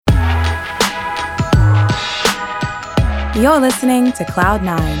You're listening to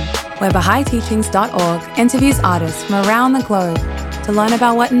Cloud9, where BahaiTeachings.org interviews artists from around the globe to learn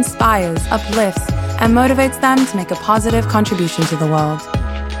about what inspires, uplifts, and motivates them to make a positive contribution to the world.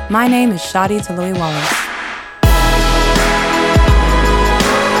 My name is Shadi Talui Wallace.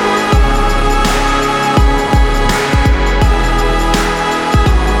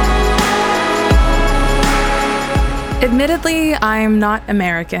 Admittedly, I'm not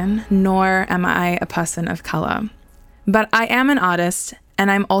American, nor am I a person of color. But I am an artist, and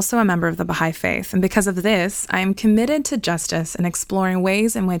I'm also a member of the Baha'i Faith. And because of this, I am committed to justice and exploring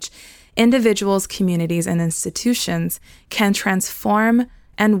ways in which individuals, communities, and institutions can transform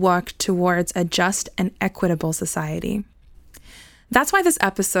and work towards a just and equitable society. That's why this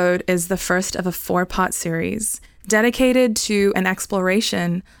episode is the first of a 4-part series dedicated to an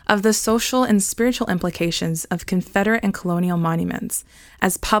exploration of the social and spiritual implications of Confederate and colonial monuments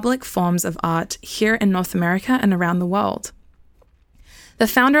as public forms of art here in North America and around the world. The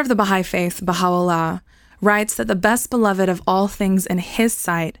founder of the Baha'i Faith, Baha'u'llah, writes that the best beloved of all things in his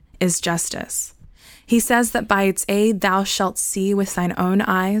sight is justice. He says that by its aid thou shalt see with thine own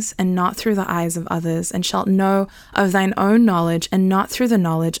eyes and not through the eyes of others, and shalt know of thine own knowledge and not through the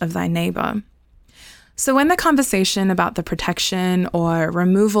knowledge of thy neighbor. So when the conversation about the protection or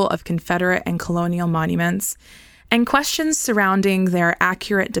removal of Confederate and colonial monuments and questions surrounding their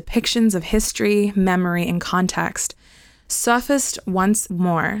accurate depictions of history, memory, and context surfaced once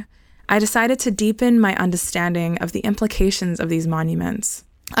more, I decided to deepen my understanding of the implications of these monuments.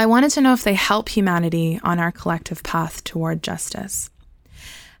 I wanted to know if they help humanity on our collective path toward justice.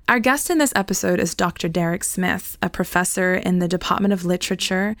 Our guest in this episode is Dr. Derek Smith, a professor in the Department of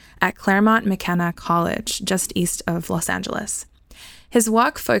Literature at Claremont McKenna College, just east of Los Angeles. His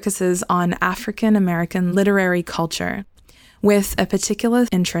work focuses on African American literary culture, with a particular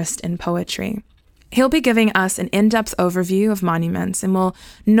interest in poetry. He'll be giving us an in-depth overview of monuments and will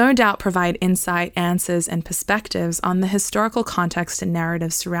no doubt provide insight, answers, and perspectives on the historical context and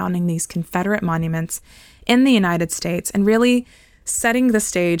narrative surrounding these Confederate monuments in the United States, and really setting the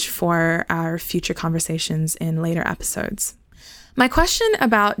stage for our future conversations in later episodes. My question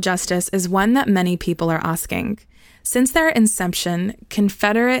about justice is one that many people are asking. Since their inception,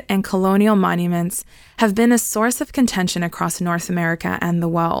 Confederate and colonial monuments have been a source of contention across North America and the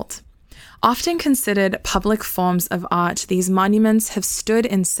world. Often considered public forms of art, these monuments have stood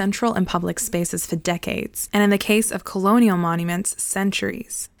in central and public spaces for decades, and in the case of colonial monuments,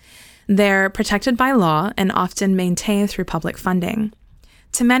 centuries. They're protected by law and often maintained through public funding.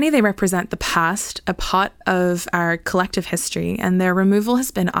 To many, they represent the past, a part of our collective history, and their removal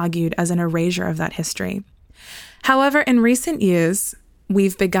has been argued as an erasure of that history. However, in recent years,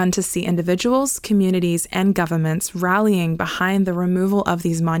 we've begun to see individuals, communities, and governments rallying behind the removal of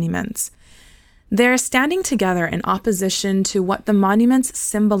these monuments. They're standing together in opposition to what the monuments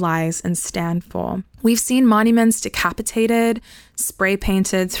symbolize and stand for. We've seen monuments decapitated,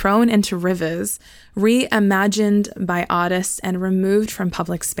 spray-painted, thrown into rivers, reimagined by artists, and removed from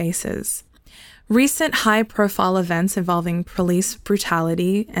public spaces. Recent high-profile events involving police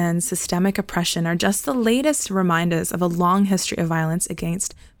brutality and systemic oppression are just the latest reminders of a long history of violence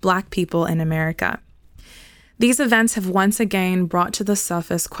against Black people in America. These events have once again brought to the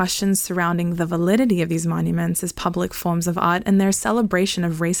surface questions surrounding the validity of these monuments as public forms of art and their celebration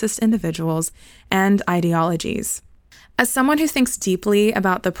of racist individuals and ideologies. As someone who thinks deeply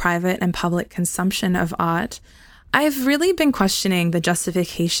about the private and public consumption of art, I've really been questioning the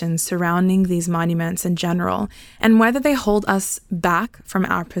justifications surrounding these monuments in general and whether they hold us back from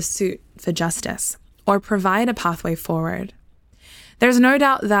our pursuit for justice or provide a pathway forward. There's no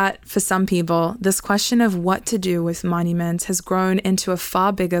doubt that, for some people, this question of what to do with monuments has grown into a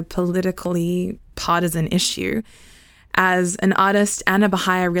far bigger politically partisan issue. As an artist and a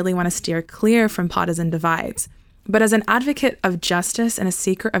Baha'i, I really want to steer clear from partisan divides. But as an advocate of justice and a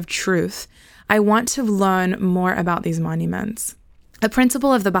seeker of truth, I want to learn more about these monuments. A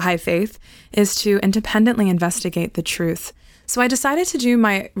principle of the Baha'i Faith is to independently investigate the truth. So I decided to do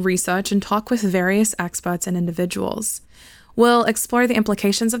my research and talk with various experts and individuals. We'll explore the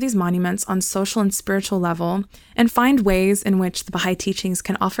implications of these monuments on social and spiritual level and find ways in which the Baha'i teachings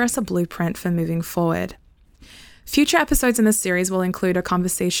can offer us a blueprint for moving forward. Future episodes in this series will include a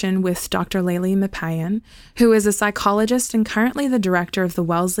conversation with Dr. Layli Mapayan, who is a psychologist and currently the director of the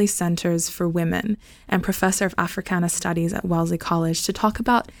Wellesley Centers for Women and professor of Africana Studies at Wellesley College, to talk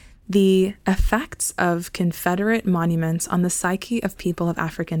about the effects of Confederate monuments on the psyche of people of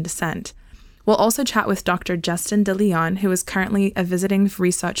African descent. We'll also chat with Dr. Justin De Leon, who is currently a visiting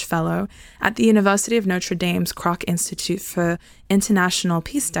research fellow at the University of Notre Dame's Kroc Institute for International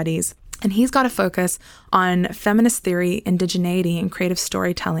Peace Studies, And he's got a focus on feminist theory, indigeneity, and creative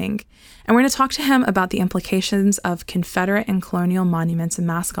storytelling. And we're going to talk to him about the implications of Confederate and colonial monuments and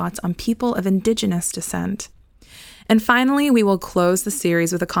mascots on people of indigenous descent. And finally, we will close the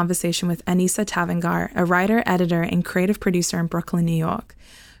series with a conversation with Anissa Tavangar, a writer, editor, and creative producer in Brooklyn, New York,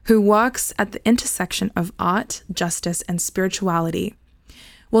 who works at the intersection of art, justice, and spirituality.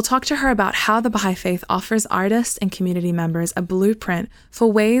 We'll talk to her about how the Baha'i Faith offers artists and community members a blueprint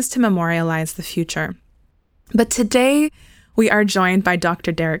for ways to memorialize the future. But today, we are joined by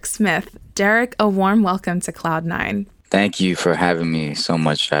Dr. Derek Smith. Derek, a warm welcome to Cloud9. Thank you for having me so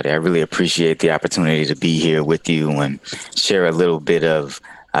much, Shadi. I really appreciate the opportunity to be here with you and share a little bit of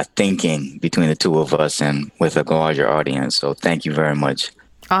thinking between the two of us and with a larger audience. So thank you very much.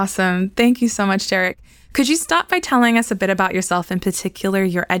 Awesome. Thank you so much, Derek. Could you start by telling us a bit about yourself, in particular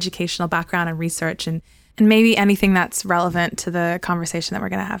your educational background and research, and maybe anything that's relevant to the conversation that we're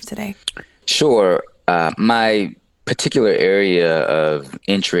going to have today? Sure. My particular area of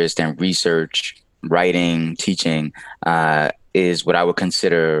interest and research, writing, teaching, is what I would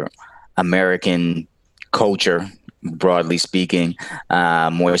consider American culture, broadly speaking,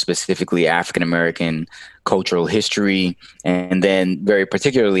 more specifically African-American cultural history, and then very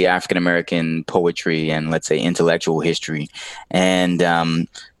particularly African-American poetry and, let's say, intellectual history. And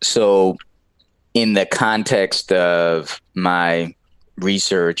so in the context of my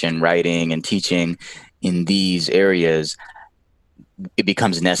research and writing and teaching in these areas, it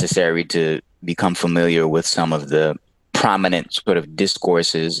becomes necessary to become familiar with some of the prominent sort of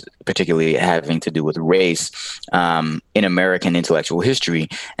discourses, particularly having to do with race, in American intellectual history.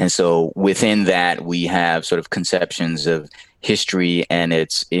 And so within that, we have sort of conceptions of history and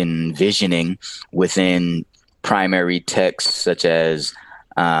its envisioning within primary texts, such as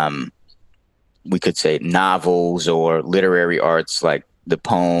we could say novels or literary arts like the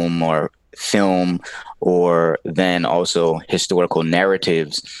poem or film, or then also historical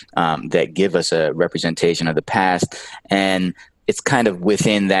narratives that give us a representation of the past. And it's kind of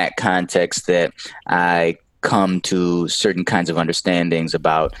within that context that I come to certain kinds of understandings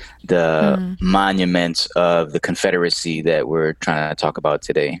about the monuments of the Confederacy that we're trying to talk about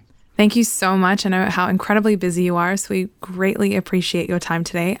today. Thank you so much. I know how incredibly busy you are, so we greatly appreciate your time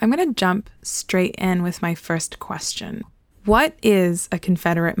today. I'm going to jump straight in with my first question. What is a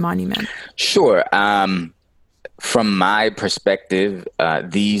Confederate monument? Sure. From my perspective,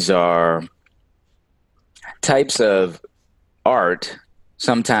 these are types of art,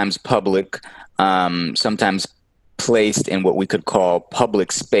 sometimes public, sometimes placed in what we could call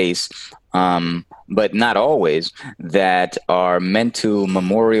public space, but not always, that are meant to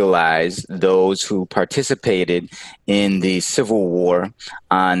memorialize those who participated in the Civil War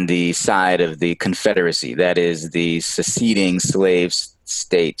on the side of the Confederacy, that is, the seceding slave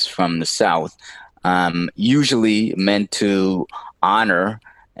states from the South, usually meant to honor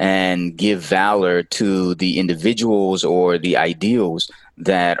and give valor to the individuals or the ideals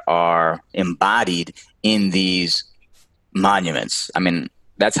that are embodied in these monuments. I mean,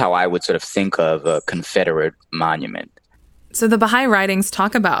 that's how I would sort of think of a Confederate monument. So the Baha'i writings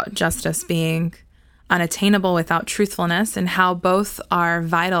talk about justice being unattainable without truthfulness and how both are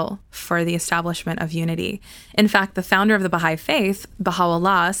vital for the establishment of unity. In fact, the founder of the Baha'i Faith,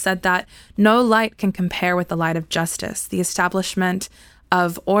 Baha'u'llah, said that no light can compare with the light of justice. The establishment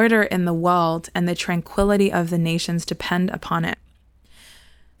of order in the world and the tranquility of the nations depend upon it.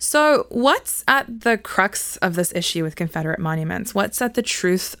 So what's at the crux of this issue with Confederate monuments? What's at the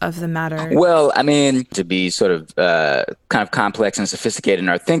truth of the matter? Well, I mean, to be sort of kind of complex and sophisticated in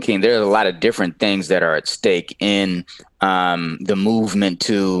our thinking, there are a lot of different things that are at stake in the movement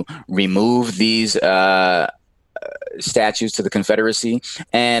to remove these statues to the Confederacy,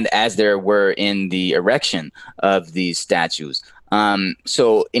 and as there were in the erection of these statues.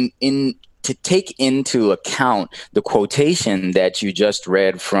 So to take into account the quotation that you just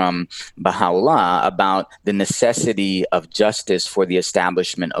read from Baha'u'llah about the necessity of justice for the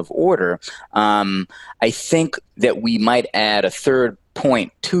establishment of order, I think that we might add a third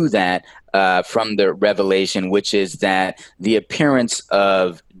point to that from the revelation, which is that the appearance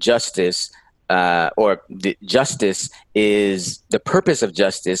of justice or the justice is the purpose of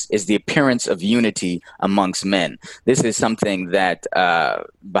justice is the appearance of unity amongst men. This is something that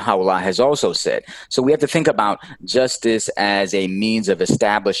Baha'u'llah has also said. So we have to think about justice as a means of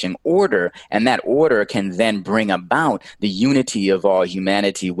establishing order, and that order can then bring about the unity of all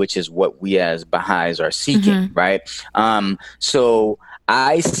humanity, which is what we as Baha'is are seeking, right? So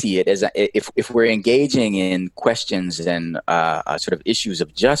I see it as if we're engaging in questions and sort of issues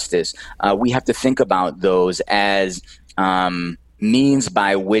of justice, we have to think about those as means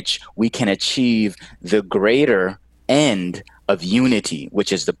by which we can achieve the greater end of unity,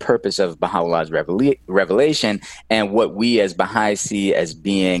 which is the purpose of Baha'u'llah's revelation, and what we as Baha'i see as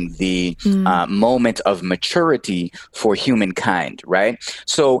being the moment of maturity for humankind, right?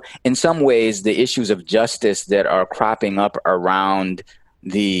 So in some ways, the issues of justice that are cropping up around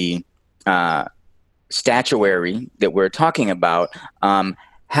the statuary that we're talking about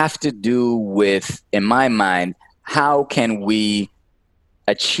have to do with, in my mind, how can we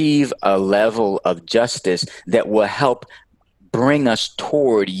achieve a level of justice that will help bring us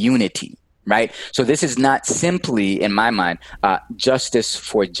toward unity, right? So this is not simply, in my mind, justice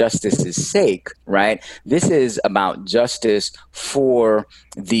for justice's sake, right? This is about justice for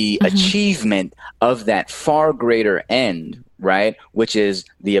the achievement of that far greater end, right? Which is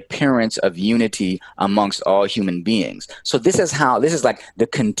the appearance of unity amongst all human beings. So this is like the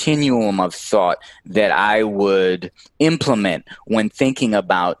continuum of thought that I would implement when thinking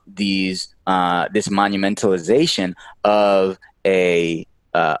about this monumentalization of the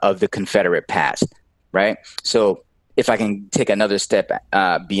Confederate past, right? So if I can take another step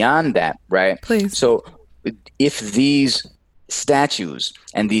beyond that, right? Please. So if these statues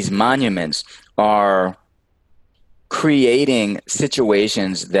and these monuments are creating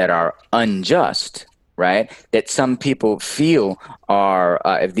situations that are unjust, right? That some people feel are,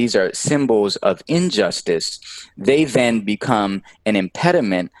 if these are symbols of injustice, they then become an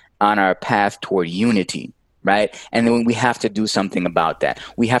impediment on our path toward unity, right? And then we have to do something about that.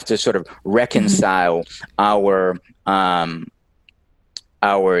 We have to sort of reconcile our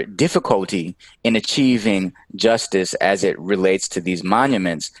difficulty in achieving justice as it relates to these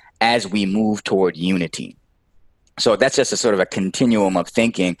monuments as we move toward unity. So that's just a sort of a continuum of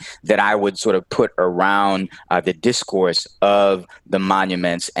thinking that I would sort of put around the discourse of the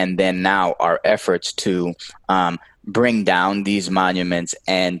monuments, and then now our efforts to bring down these monuments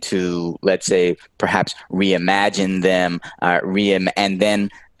and to, let's say, perhaps reimagine them, and then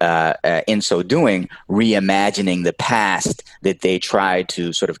in so doing, reimagining the past that they try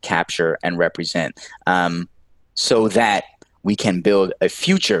to sort of capture and represent, so that we can build a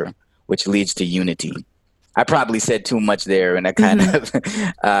future which leads to unity. I probably said too much there, and I kind of.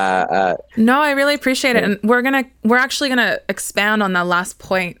 No, I really appreciate it, and we're actually gonna expand on that last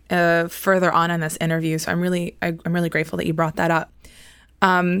point further on in this interview. So I'm really grateful that you brought that up.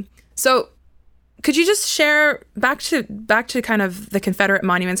 So could you just share back to kind of the Confederate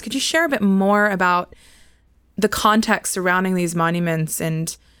monuments? Could you share a bit more about the context surrounding these monuments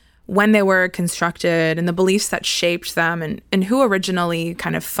and when they were constructed and the beliefs that shaped them, and who originally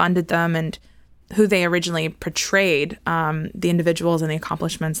kind of funded them and who they originally portrayed, the individuals and the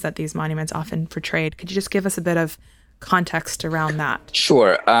accomplishments that these monuments often portrayed? Could you just give us a bit of context around that?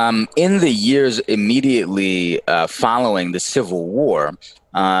 Sure. In the years immediately following the Civil War,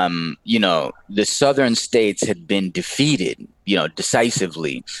 the southern states had been defeated,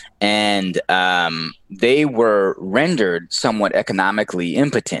 decisively, and they were rendered somewhat economically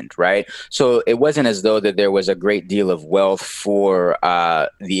impotent, right? So it wasn't as though that there was a great deal of wealth for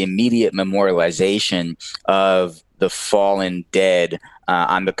the immediate memorialization of the fallen dead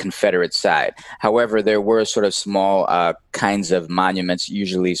on the Confederate side. However, there were sort of small kinds of monuments,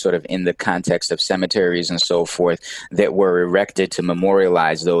 usually sort of in the context of cemeteries and so forth, that were erected to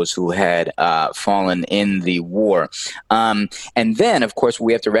memorialize those who had fallen in the war. And then, of course, what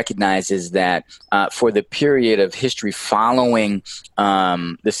we have to recognize is that for the period of history following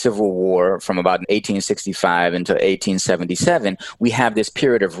the Civil War, from about 1865 until 1877, we have this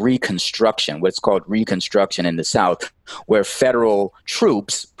period of Reconstruction, what's called Reconstruction in the South, where federal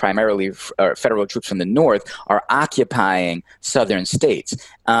troops, primarily federal troops from the North, are occupying southern states.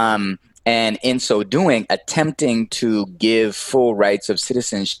 And in so doing, attempting to give full rights of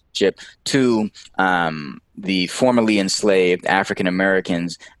citizenship to the formerly enslaved African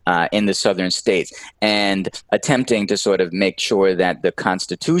Americans in the southern states, and attempting to sort of make sure that the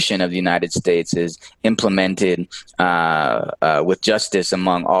Constitution of the United States is implemented with justice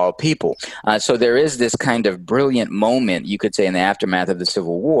among all people. So there is this kind of brilliant moment, you could say, in the aftermath of the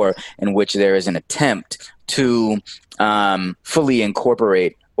Civil War, in which there is an attempt to fully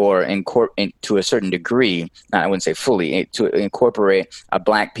incorporate, or to a certain degree, I wouldn't say fully, to incorporate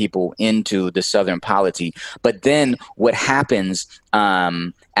Black people into the Southern polity. But then what happens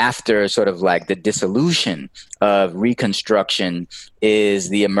after sort of like the dissolution of Reconstruction is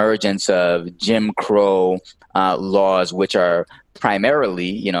the emergence of Jim Crow laws, which are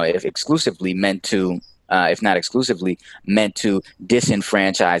primarily, if exclusively meant to if not exclusively, meant to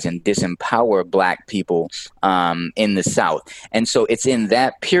disenfranchise and disempower Black people in the South. And so it's in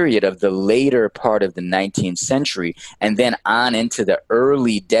that period of the later part of the 19th century, and then on into the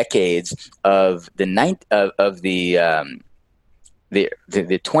early decades of the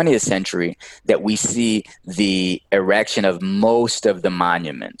 20th century, that we see the erection of most of the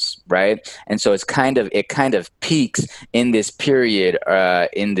monuments, right? And so it kind of peaks in this period,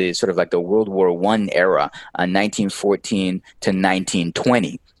 in the sort of like the World War I era, 1914 to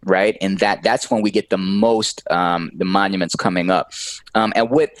 1920. Right, and that's when we get the most the monuments coming up,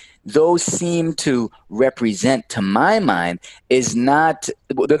 and what those seem to represent, to my mind, is not.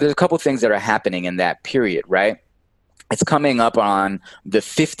 There's a couple things that are happening in that period, right? It's coming up on the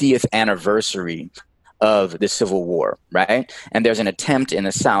 50th anniversary of the Civil War, right? And there's an attempt in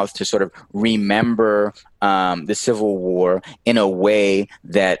the South to sort of remember the Civil War in a way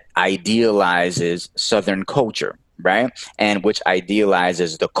that idealizes Southern culture, right? And which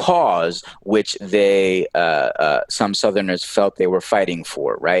idealizes the cause which they, some Southerners felt they were fighting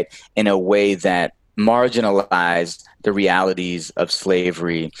for, right? In a way that marginalized the realities of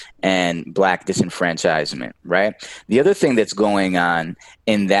slavery and Black disenfranchisement, right? The other thing that's going on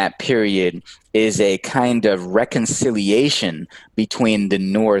in that period is a kind of reconciliation between the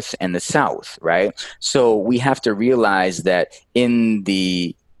North and the South, right? So we have to realize that in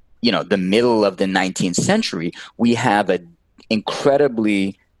the middle of the 19th century, we have an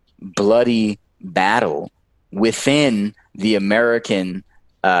incredibly bloody battle within the American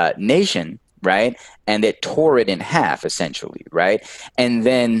nation, right? And it tore it in half, essentially, right? And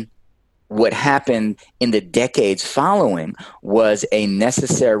then what happened in the decades following was a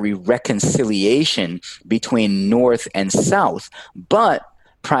necessary reconciliation between North and South, but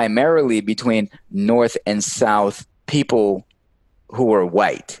primarily between North and South people who were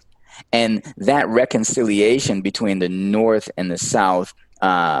white. And that reconciliation between the North and the South,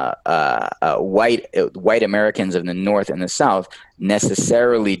 white Americans of the North and the South,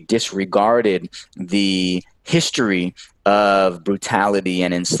 necessarily disregarded the history of brutality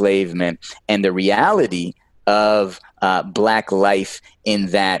and enslavement and the reality of Black life in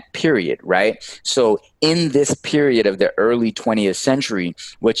that period, right? So in this period of the early 20th century,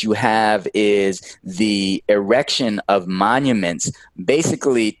 what you have is the erection of monuments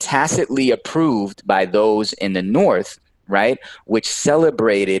basically tacitly approved by those in the North, right, which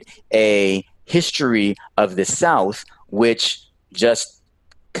celebrated a history of the South, which just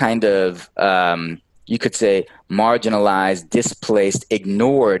kind of, you could say, marginalized, displaced,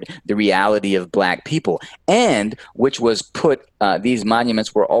 ignored the reality of Black people, and which was put, these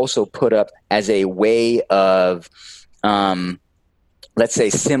monuments were also put up as a way of, let's say,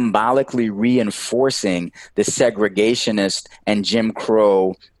 symbolically reinforcing the segregationist and Jim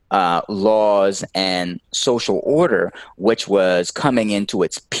Crow laws and social order, which was coming into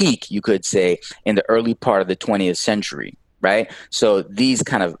its peak, you could say, in the early part of the 20th century. Right. So these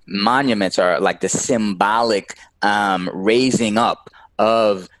kind of monuments are like the symbolic raising up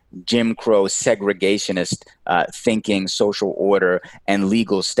of Jim Crow segregationist thinking, social order, and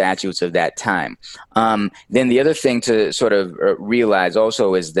legal statutes of that time. Then the other thing to sort of realize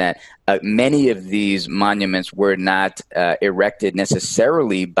also is that many of these monuments were not erected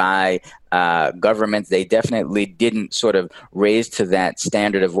necessarily by governments. They definitely didn't sort of raise to that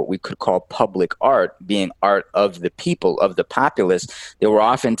standard of what we could call public art, being art of the people, of the populace. They were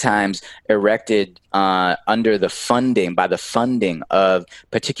oftentimes erected under the funding, by the funding of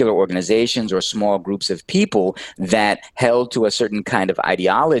particular organizations or small groups of people that held to a certain kind of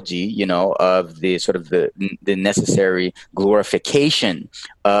ideology, you know, of the sort of the necessary glorification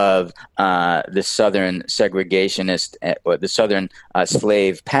of the Southern segregationist or the Southern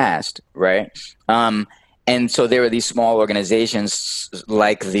slave past, right? And so there were these small organizations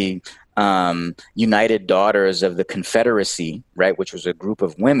like the United Daughters of the Confederacy, right, which was a group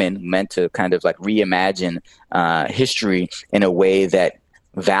of women meant to kind of like reimagine history in a way that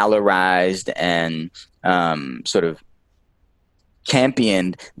valorized and sort of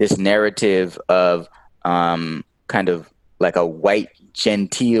championed this narrative of kind of like a white,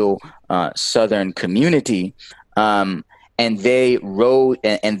 genteel Southern community. And they wrote,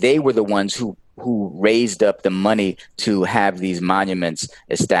 and they were the ones who raised up the money to have these monuments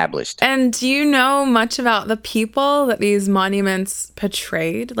established. And do you know much about the people that these monuments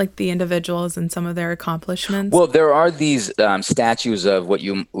portrayed, like the individuals and some of their accomplishments? Well, there are these statues of what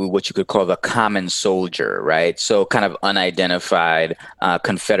you could call the common soldier, right? So kind of unidentified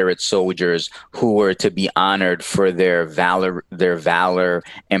Confederate soldiers who were to be honored for their valor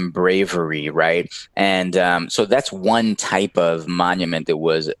and bravery, right? And so that's one type of monument that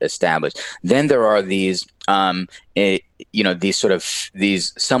was established. Then there are these,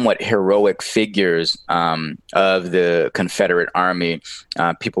 these somewhat heroic figures of the Confederate Army,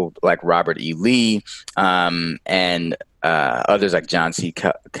 people like Robert E. Lee, and others like John C.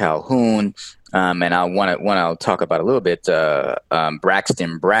 Calhoun. And I'll talk about a little bit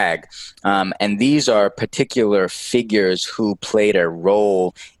Braxton Bragg, and these are particular figures who played a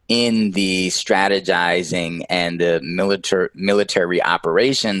role in the strategizing and the military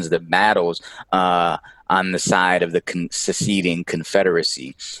operations, the battles on the side of the seceding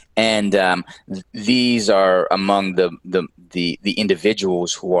Confederacy, and these are among the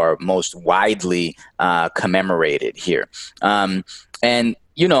individuals who are most widely commemorated here, and.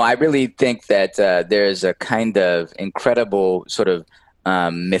 I really think that there's a kind of incredible sort of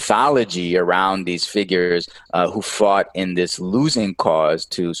mythology around these figures who fought in this losing cause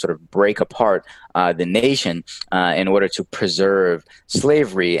to sort of break apart the nation in order to preserve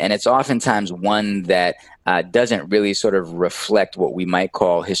slavery. And it's oftentimes one that doesn't really sort of reflect what we might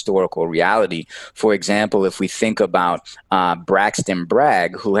call historical reality. For example, if we think about Braxton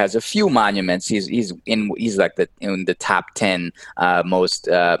Bragg, who has a few monuments, he's like in the top 10 most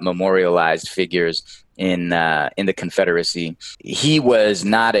memorialized figures in the Confederacy. He was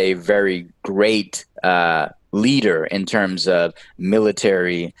not a very great leader in terms of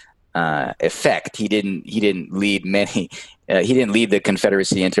military effect. He didn't lead many. He didn't lead the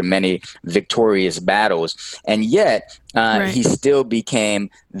Confederacy into many victorious battles, and yet he still became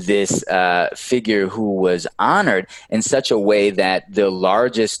this figure who was honored in such a way that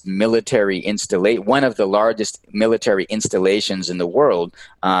one of the largest military installations in the world,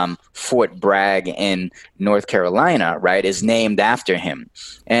 Fort Bragg in North Carolina, right, is named after him,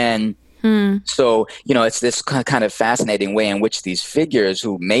 and. So, it's this kind of fascinating way in which these figures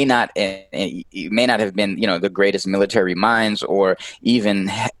who may not have been, the greatest military minds or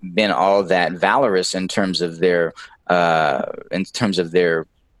even been all that valorous in terms of their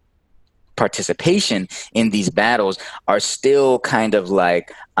participation in these battles are still kind of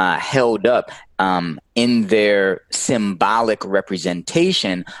like held up in their symbolic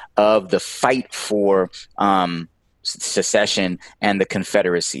representation of the fight for secession and the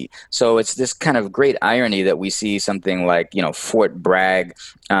Confederacy. So it's this kind of great irony that we see something like, Fort Bragg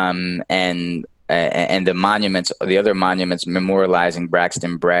and the monuments, the other monuments memorializing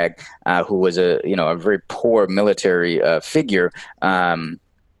Braxton Bragg, who was a very poor military figure,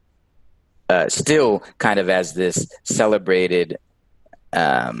 still kind of as this celebrated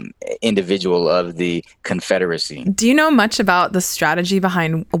individual of the Confederacy. Do you know much about the strategy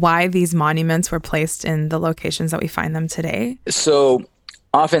behind why these monuments were placed in the locations that we find them today? So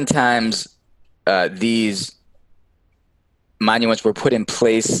oftentimes these monuments were put in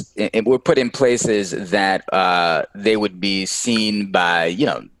places that they would be seen by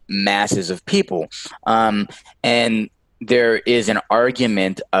masses of people, and there is an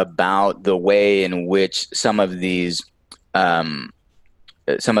argument about the way in which some of these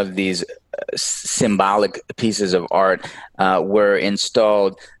symbolic pieces of art were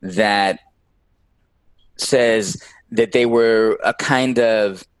installed that says that they were a kind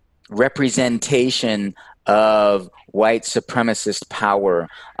of representation of white supremacist power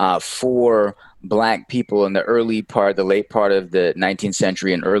for Black people in the late part of the 19th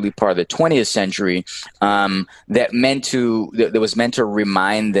century and early part of the 20th century, that was meant to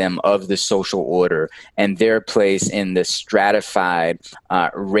remind them of the social order and their place in the stratified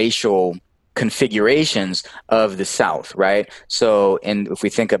racial configurations of the South, right? So, and if we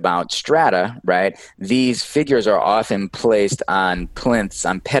think about strata, right, these figures are often placed on plinths,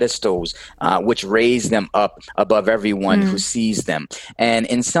 on pedestals, which raise them up above everyone who sees them. And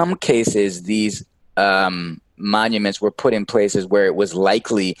in some cases, these monuments were put in places where it was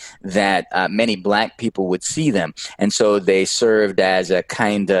likely that many Black people would see them. And so they served as a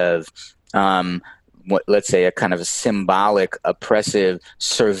kind of let's say a kind of a symbolic, oppressive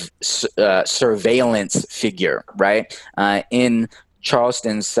surveillance figure, right? In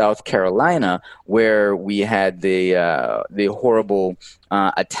Charleston, South Carolina, where we had the horrible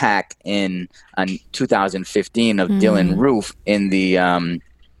attack in 2015 of Dylann Roof in the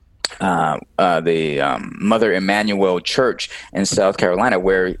Mother Emanuel Church in South Carolina,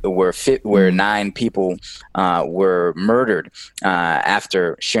 where 9 people were murdered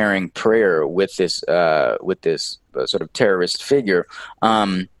after sharing prayer with this sort of terrorist figure.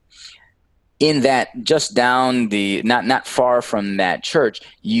 In that, just down not far from that church,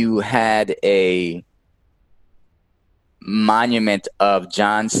 you had a monument of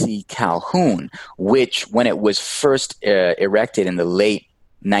John C. Calhoun, which, when it was first erected in the late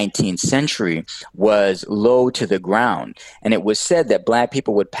 19th century was low to the ground. And it was said that Black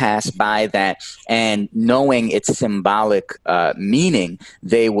people would pass by that, and knowing its symbolic meaning,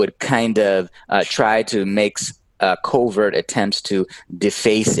 they would kind of try to make covert attempts to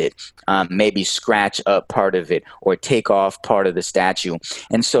deface it, maybe scratch up part of it or take off part of the statue.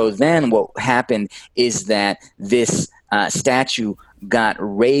 And so then what happened is that this statue got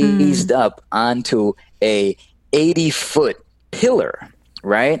raised up onto a 80-foot pillar,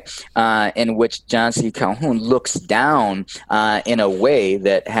 right? In which John C. Calhoun looks down in a way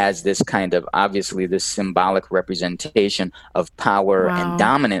that has this kind of, obviously, this symbolic representation of power and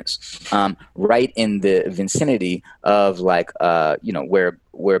dominance, right in the vicinity of, like,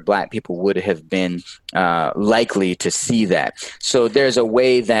 where Black people would have been likely to see that. So there's a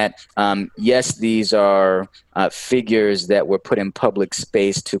way that, yes, these are figures that were put in public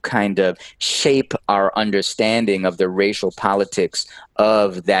space to kind of shape our understanding of the racial politics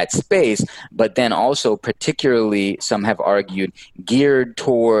of that space, but then also particularly, some have argued, geared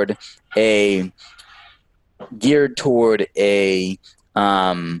toward a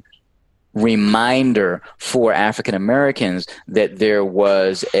reminder for African Americans that there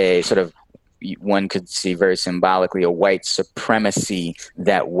was a sort of, one could see very symbolically, a white supremacy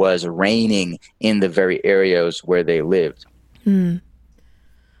that was reigning in the very areas where they lived.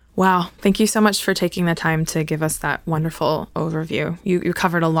 Wow. Thank you so much for taking the time to give us that wonderful overview. You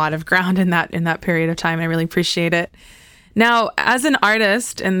covered a lot of ground in that period of time. I really appreciate it. Now, as an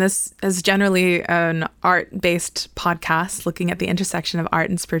artist, and this is generally an art-based podcast looking at the intersection of art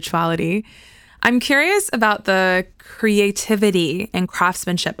and spirituality, I'm curious about the creativity and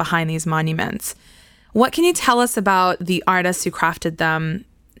craftsmanship behind these monuments. What can you tell us about the artists who crafted them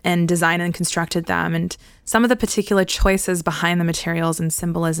and designed and constructed them, and some of the particular choices behind the materials and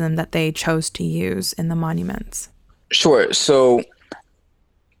symbolism that they chose to use in the monuments? Sure. So,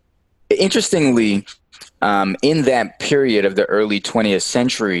 interestingly, in that period of the early 20th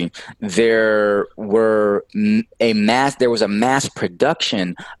century, there was a mass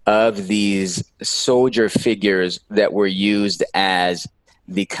production of these soldier figures that were used as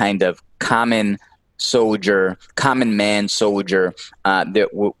the kind of common man soldier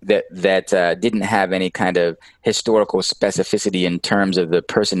that didn't have any kind of historical specificity in terms of the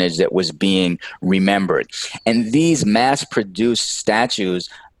personage that was being remembered. And these mass-produced statues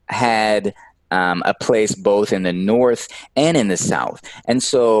had a place both in the North and in the South. And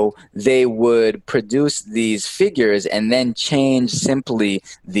so they would produce these figures and then change simply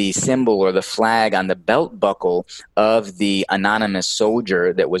the symbol or the flag on the belt buckle of the anonymous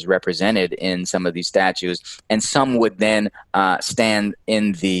soldier that was represented in some of these statues. And some would then stand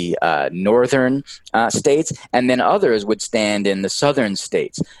in the northern states, and then others would stand in the southern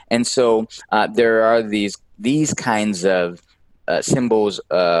states. And so there are these kinds of symbols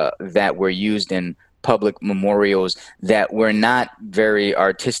that were used in public memorials that were not very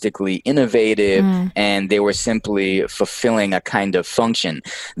artistically innovative, and they were simply fulfilling a kind of function.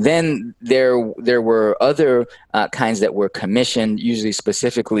 Then there were other kinds that were commissioned, usually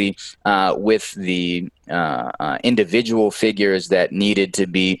specifically with the individual figures that needed to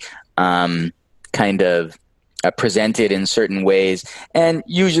be kind of presented in certain ways. And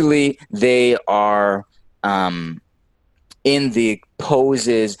usually they are in the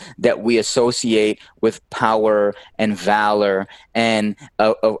poses that we associate with power and valor. And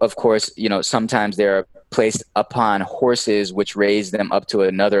of course, sometimes they're placed upon horses, which raise them up to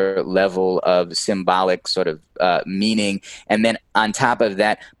another level of symbolic sort of meaning. And then on top of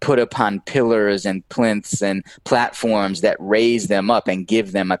that, put upon pillars and plinths and platforms that raise them up and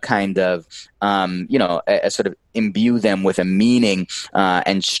give them a kind of, a sort of imbue them with a meaning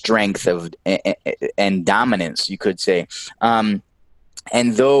and strength of and dominance, you could say. And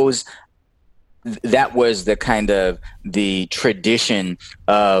that was the kind of the tradition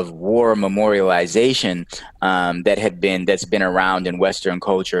of war memorialization that's been around in Western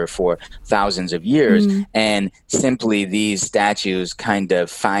culture for thousands of years. And simply these statues kind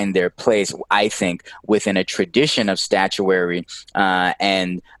of find their place, I think, within a tradition of statuary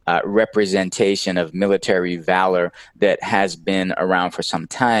and representation of military valor that has been around for some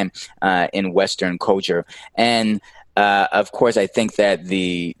time in Western culture. And of course, I think that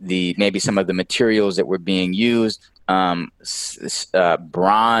the maybe some of the materials that were being used,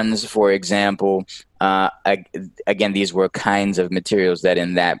 bronze, for example, again, these were kinds of materials that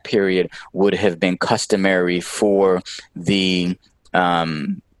in that period would have been customary for the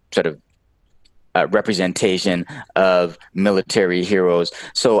sort of representation of military heroes.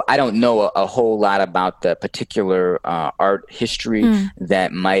 So I don't know a whole lot about the particular art history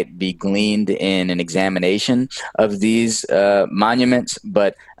that might be gleaned in an examination of these monuments,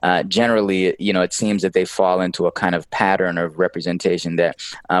 but generally, it seems that they fall into a kind of pattern of representation that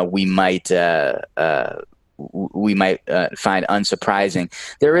we might find unsurprising.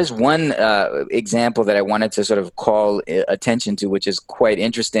 There is one example that I wanted to sort of call attention to, which is quite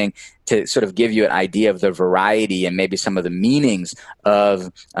interesting to sort of give you an idea of the variety and maybe some of the meanings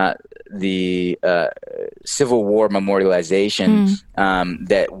of the Civil War memorialization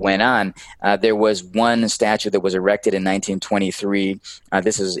that went on. There was one statue that was erected in 1923.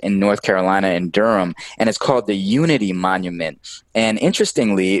 This is in North Carolina in Durham, and it's called the Unity Monument. And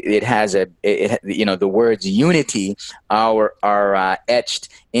interestingly, it has the words unity are etched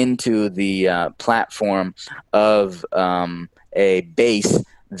into the platform of a base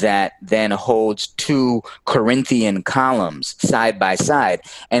that then holds two Corinthian columns side by side.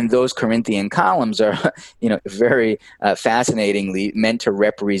 And those Corinthian columns are, very fascinatingly meant to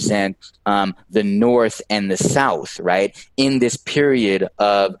represent the North and the South, right? In this period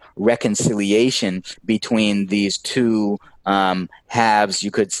of reconciliation between these two halves,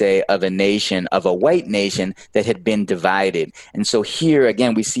 you could say, of a nation, of a white nation that had been divided. And so here,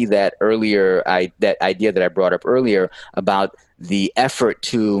 again, we see that that idea that I brought up earlier about the effort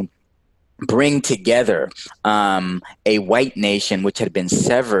to bring together a white nation which had been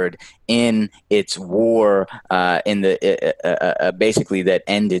severed in its war basically that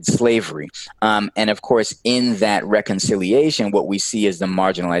ended slavery. And of course, in that reconciliation, what we see is the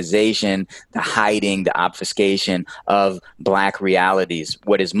marginalization, the hiding, the obfuscation of Black realities.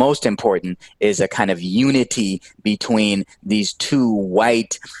 What is most important is a kind of unity between these two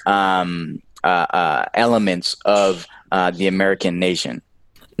white elements of the American nation.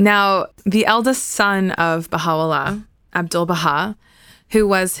 Now, the eldest son of Baha'u'llah, Abdu'l-Baha, who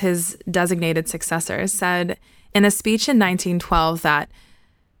was his designated successor, said in a speech in 1912 that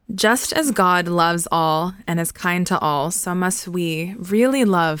just as God loves all and is kind to all, so must we really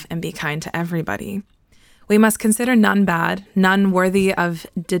love and be kind to everybody. We must consider none bad, none worthy of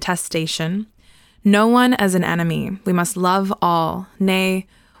detestation, no one as an enemy. We must love all. Nay,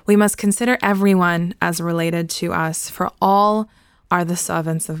 we must consider everyone as related to us, for all are the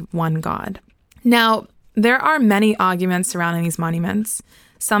servants of one God. Now, there are many arguments surrounding these monuments.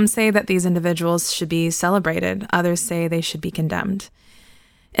 Some say that these individuals should be celebrated. Others say they should be condemned.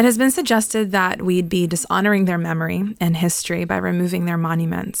 It has been suggested that we'd be dishonoring their memory and history by removing their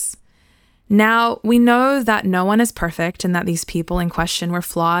monuments. Now, we know that no one is perfect and that these people in question were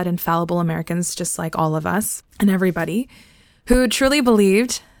flawed and fallible Americans just like all of us and everybody who truly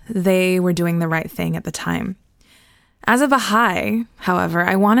believed they were doing the right thing at the time. As a Baha'i, however,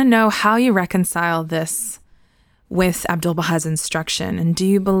 I want to know how you reconcile this with Abdu'l-Baha's instruction, and do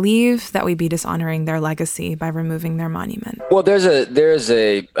you believe that we'd be dishonoring their legacy by removing their monument? Well, there's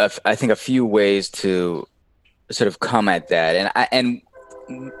I think a few ways to sort of come at that, and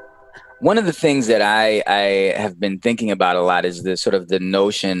one of the things that I have been thinking about a lot is the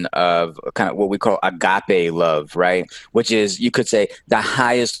notion of kind of what we call agape love, right? Which is, you could say, the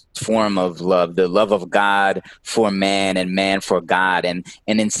highest form of love, the love of God for man and man for God. And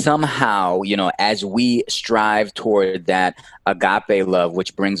then somehow, as we strive toward that agape love,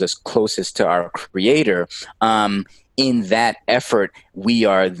 which brings us closest to our Creator, in that effort, we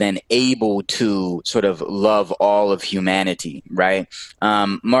are then able to sort of love all of humanity, right?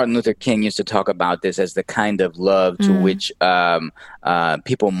 Martin Luther King used to talk about this as the kind of love to which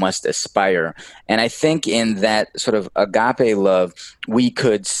people must aspire. And I think in that sort of agape love, we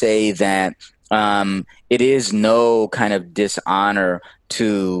could say that it is no kind of dishonor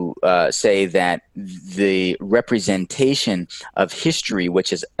to say that the representation of history,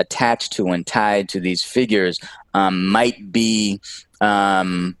 which is attached to and tied to these figures, might be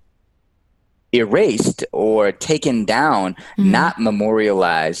erased or taken down, not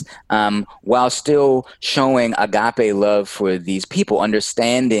memorialized, while still showing agape love for these people,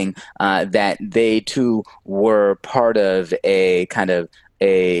 understanding that they too were part of a kind of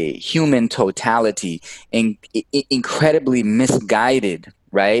a human totality, incredibly misguided,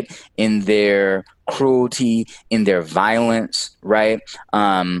 right, in their cruelty, in their violence, right,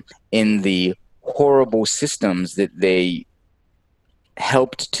 in the horrible systems that they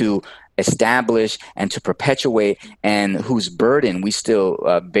helped to establish and to perpetuate, and whose burden we still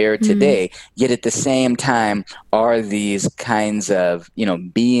bear today. Yet at the same time are these kinds of,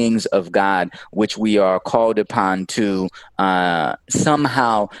 beings of God, which we are called upon to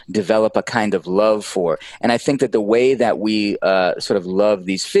somehow develop a kind of love for. And I think that the way that we sort of love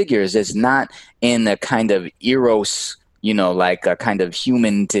these figures is not in a kind of eros, like a kind of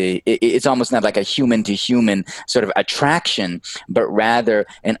it's almost not like a human to human sort of attraction, but rather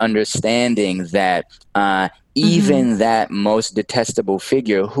an understanding that even that most detestable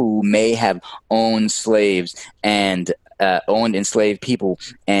figure who may have owned slaves and owned enslaved people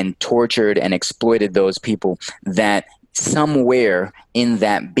and tortured and exploited those people, that somewhere in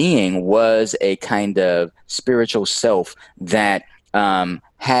that being was a kind of spiritual self that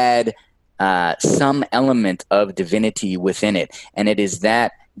had some element of divinity within it. And it is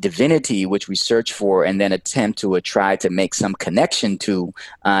that divinity which we search for and then attempt to try to make some connection to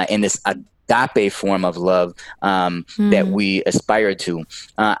in this agape form of love that we aspire to.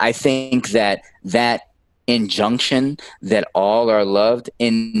 I think that injunction that all are loved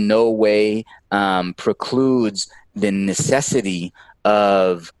in no way precludes the necessity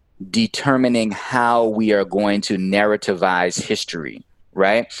of determining how we are going to narrativize history.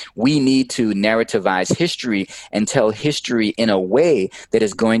 Right? We need to narrativize history and tell history in a way that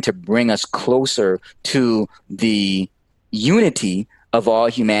is going to bring us closer to the unity of all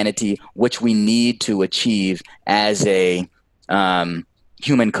humanity, which we need to achieve as a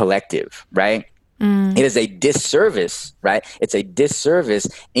human collective, right? It is a disservice, right? It's a disservice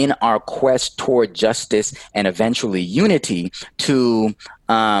in our quest toward justice and eventually unity to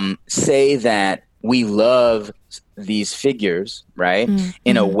say that we love these figures, right,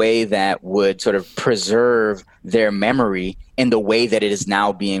 in a way that would sort of preserve their memory in the way that it is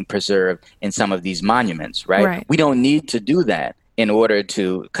now being preserved in some of these monuments, right? We don't need to do that in order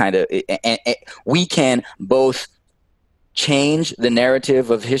to kind of, we can both change the narrative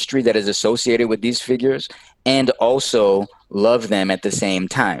of history that is associated with these figures and also love them at the same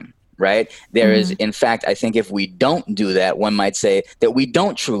time. Right? There is, in fact, I think if we don't do that, one might say that we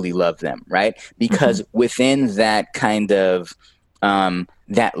don't truly love them, right? Because within that kind of that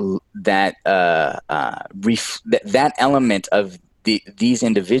element of these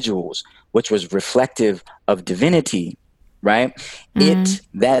individuals, which was reflective of divinity, right? This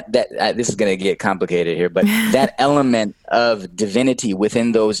is going to get complicated here, but that element of divinity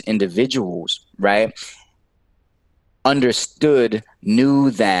within those individuals, right? Knew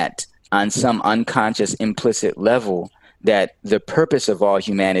that on some unconscious, implicit level, that the purpose of all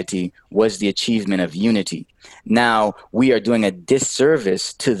humanity was the achievement of unity. Now, we are doing a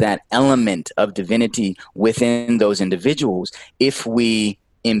disservice to that element of divinity within those individuals if we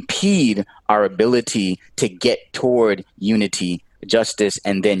impede our ability to get toward unity, justice,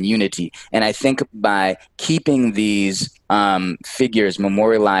 and then unity. And I think by keeping these figures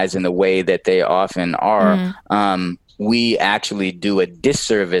memorialized in the way that they often are, we actually do a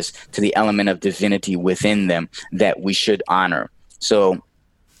disservice to the element of divinity within them that we should honor. So,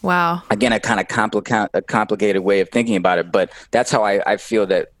 wow. Again, a kind of complicated way of thinking about it, but that's how I feel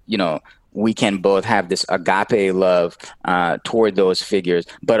that, we can both have this agape love toward those figures,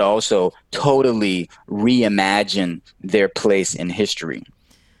 but also totally reimagine their place in history.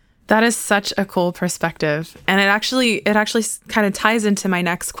 That is such a cool perspective. And it actually kind of ties into my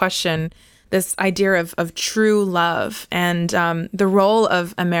next question, this idea of true love and the role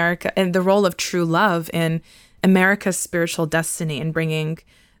of America and the role of true love in America's spiritual destiny in bringing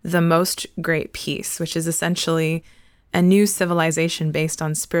the most great peace, which is essentially a new civilization based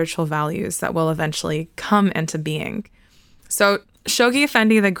on spiritual values that will eventually come into being. So Shoghi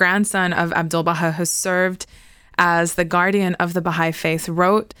Effendi, the grandson of Abdul Baha, who served as the guardian of the Baha'i faith,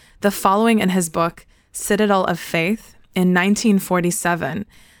 wrote the following in his book, Citadel of Faith, in 1947,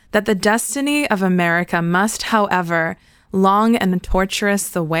 that the destiny of America must, however long and tortuous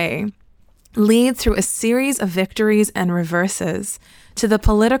the way, lead through a series of victories and reverses to the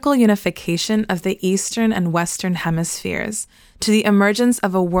political unification of the Eastern and Western hemispheres, to the emergence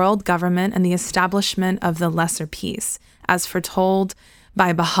of a world government and the establishment of the lesser peace, as foretold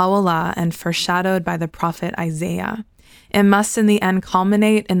by Baha'u'llah and foreshadowed by the prophet Isaiah. It must in the end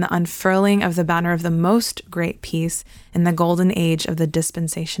culminate in the unfurling of the banner of the most great peace in the golden age of the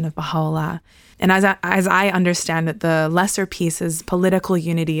dispensation of Baha'u'llah. And as I understand it, the lesser peace is political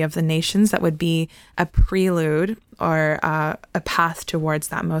unity of the nations that would be a prelude or a path towards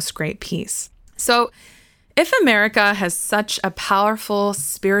that most great peace. So if America has such a powerful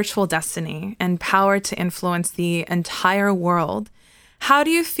spiritual destiny and power to influence the entire world, how do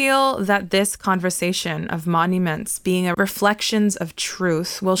you feel that this conversation of monuments being reflections of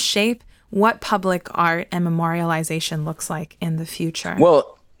truth will shape what public art and memorialization looks like in the future?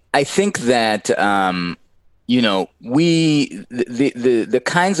 Well, I think that the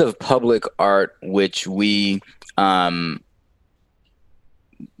kinds of public art which we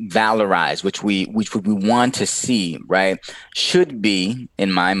valorize, which we want to see, right, should be,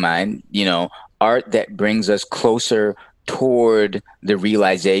 in my mind, art that brings us closer toward the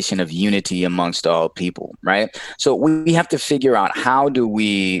realization of unity amongst all people, right? So we have to figure out, how do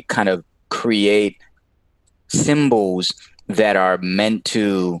we kind of create symbols that are meant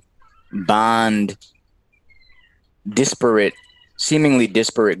to bond seemingly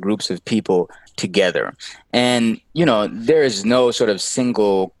disparate groups of people together. And, there is no sort of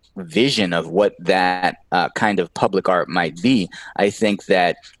single vision of what that kind of public art might be. I think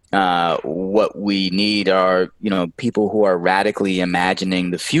that what we need are, people who are radically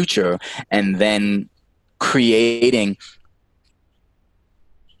imagining the future and then creating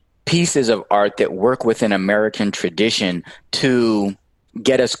pieces of art that work within American tradition to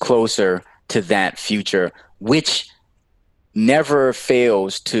get us closer to that future, which never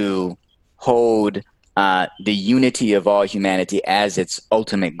fails to hold the unity of all humanity as its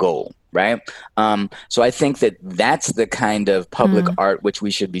ultimate goal, right? So I think that that's the kind of public art which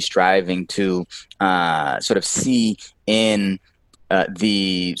we should be striving to sort of see in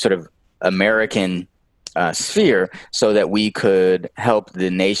the sort of American sphere, so that we could help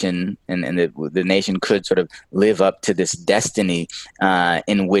the nation, and the nation could sort of live up to this destiny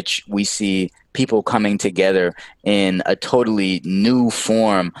in which we see people coming together in a totally new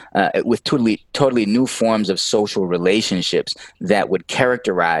form, with totally new forms of social relationships that would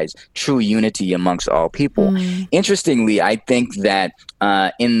characterize true unity amongst all people. Interestingly, I think that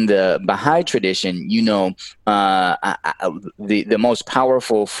in the Baha'i tradition, the most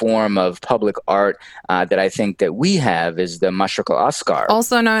powerful form of public art that I think that we have is the Mashriq al-Asghar,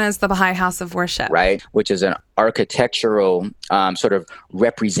 also known as the Baha'i House of Worship, right? Which is an architectural sort of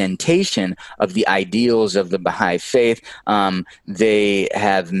representation of the ideals of the Baha'i faith. They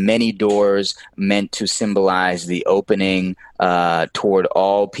have many doors meant to symbolize the opening toward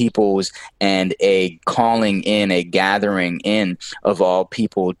all peoples and a calling in, a gathering in of all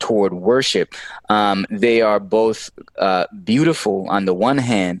people toward worship. They are both beautiful on the one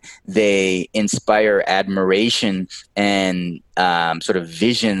hand. They inspire admiration and sort of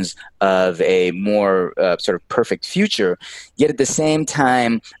visions of a more sort of perfect future. Yet at the same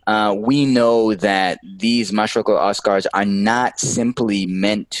time, we know that these Mashriq al-Asghars are not simply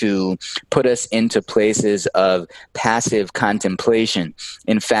meant to put us into places of passive contemplation.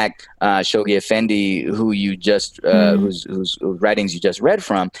 In fact, Shoghi Effendi, who you just whose writings you just read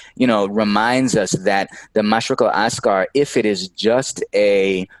from, reminds us that the Mashriq al-Asghar, if it is just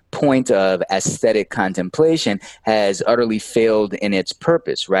a point of aesthetic contemplation, has utterly failed in its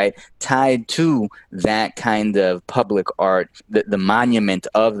purpose, right? Tied to that kind of public art, the monument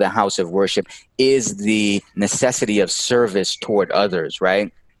of the house of worship is the necessity of service toward others,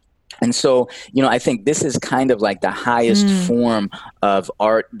 right? And so, I think this is kind of like the highest form of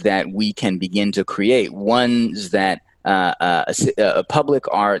art that we can begin to create. Ones that public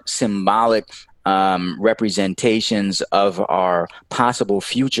art, symbolic representations of our possible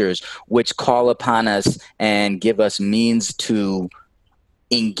futures, which call upon us and give us means to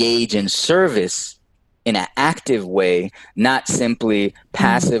engage in service in an active way, not simply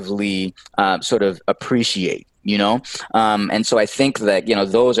passively sort of appreciate. And so I think that,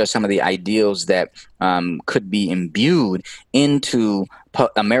 those are some of the ideals that could be imbued into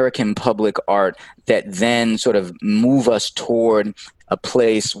American public art that then sort of move us toward a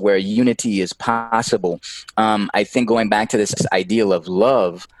place where unity is possible. I think going back to this ideal of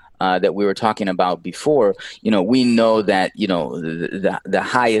love that we were talking about before, we know that, the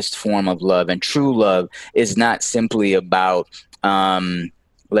highest form of love and true love is not simply about,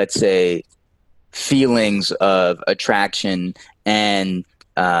 let's say, feelings of attraction and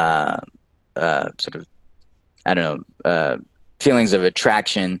sort of, feelings of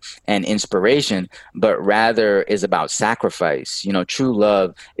attraction and inspiration, but rather is about sacrifice. True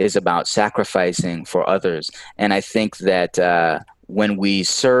love is about sacrificing for others. And I think that when we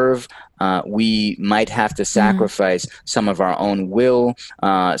serve, we might have to sacrifice some of our own will,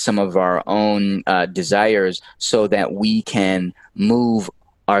 some of our own desires, so that we can move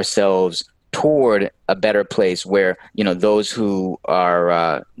ourselves toward a better place where, those who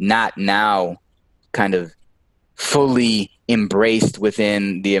are not now kind of fully embraced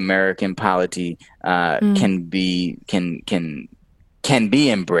within the American polity can be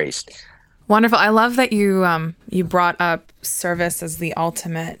embraced. Wonderful. I love that you brought up service as the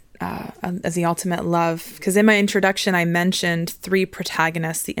ultimate as the ultimate love. Because in my introduction, I mentioned three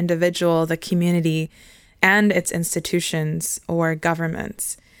protagonists: the individual, the community, and its institutions or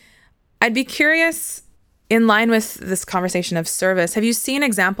governments. I'd be curious, in line with this conversation of service, have you seen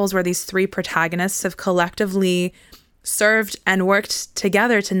examples where these three protagonists have collectively served and worked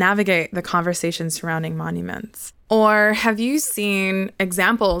together to navigate the conversation surrounding monuments? Or have you seen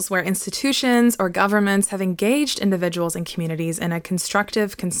examples where institutions or governments have engaged individuals and communities in a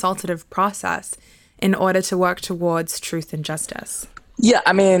constructive, consultative process in order to work towards truth and justice? Yeah,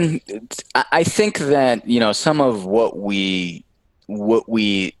 I mean, I think that, some of what we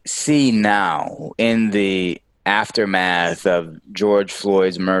see now in the aftermath of George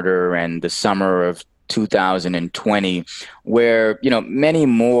Floyd's murder and the summer of 2020, where, many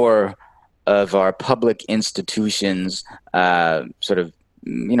more of our public institutions,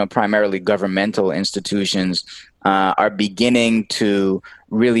 primarily governmental institutions, are beginning to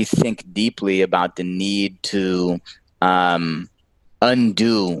really think deeply about the need to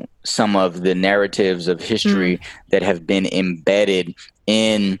undo some of the narratives of history that have been embedded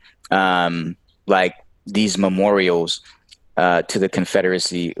in these memorials to the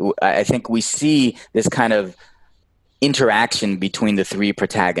Confederacy. I think we see this kind of interaction between the three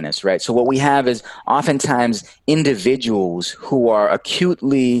protagonists, right? So what we have is oftentimes individuals who are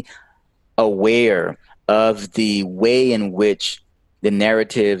acutely aware of the way in which the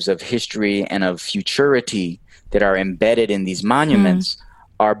narratives of history and of futurity that are embedded in these monuments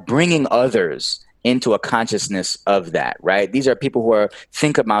are bringing others into a consciousness of that, right? These are people who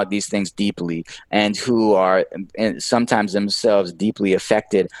think about these things deeply and who are sometimes themselves deeply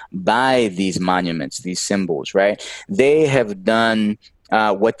affected by these monuments, these symbols, right? They have done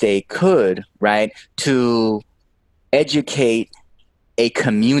what they could, right, to educate a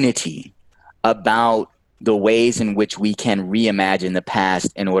community about the ways in which we can reimagine the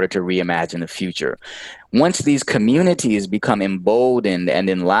past in order to reimagine the future. Once these communities become emboldened and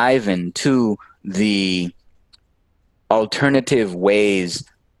enlivened to the alternative ways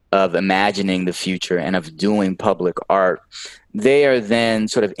of imagining the future and of doing public art, they are then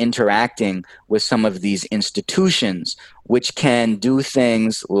sort of interacting with some of these institutions, which can do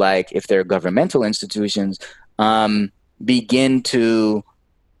things like, if they're governmental institutions, begin to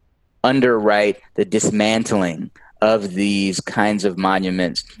underwrite the dismantling of these kinds of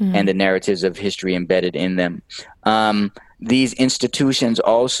monuments and the narratives of history embedded in them. These institutions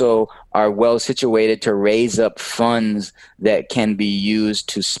also are well situated to raise up funds that can be used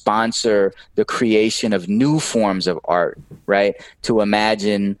to sponsor the creation of new forms of art, right? To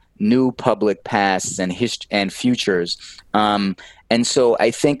imagine new public pasts and futures. And so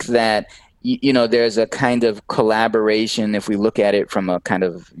I think that there's a kind of collaboration, if we look at it from a kind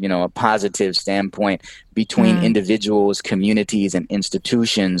of, a positive standpoint, between individuals, communities, and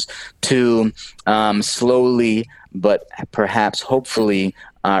institutions to slowly, but perhaps hopefully,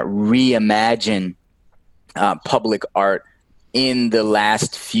 reimagine public art in the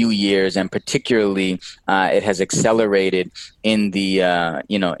last few years, and particularly it has accelerated in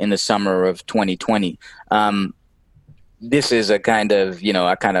the summer of 2020. This is a kind of,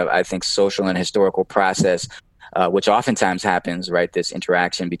 I think, social and historical process, which oftentimes happens, right? This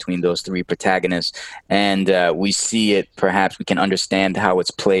interaction between those three protagonists. And we see it, perhaps we can understand how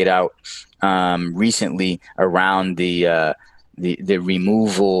it's played out recently around the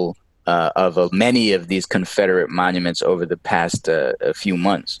removal of many of these Confederate monuments over the past few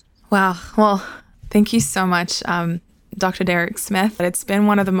months. Wow. Well, thank you so much, Dr. Derek Smith. It's been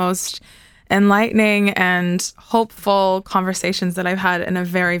one of the most enlightening and hopeful conversations that I've had in a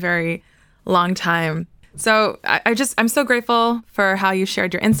very, very long time. So I'm so grateful for how you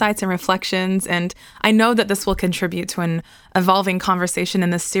shared your insights and reflections. And I know that this will contribute to an evolving conversation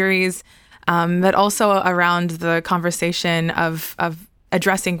in this series, but also around the conversation of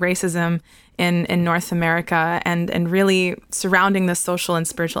addressing racism in North America and really surrounding the social and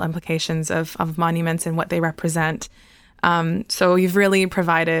spiritual implications of monuments and what they represent. So you've really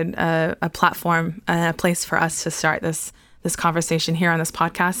provided a platform and a place for us to start this conversation here on this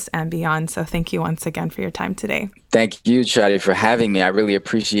podcast and beyond. So thank you once again for your time today. Thank you, Shadi, for having me. I really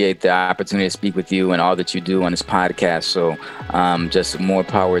appreciate the opportunity to speak with you and all that you do on this podcast. So just more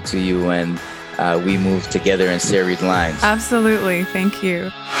power to you, and we move together in serried lines. Absolutely. Thank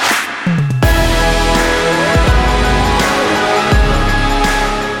you.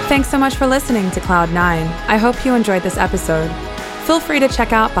 Thanks so much for listening to Cloud9. I hope you enjoyed this episode. Feel free to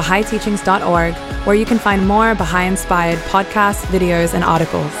check out BahaiTeachings.org, where you can find more Baha'i-inspired podcasts, videos, and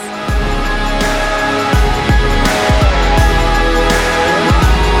articles.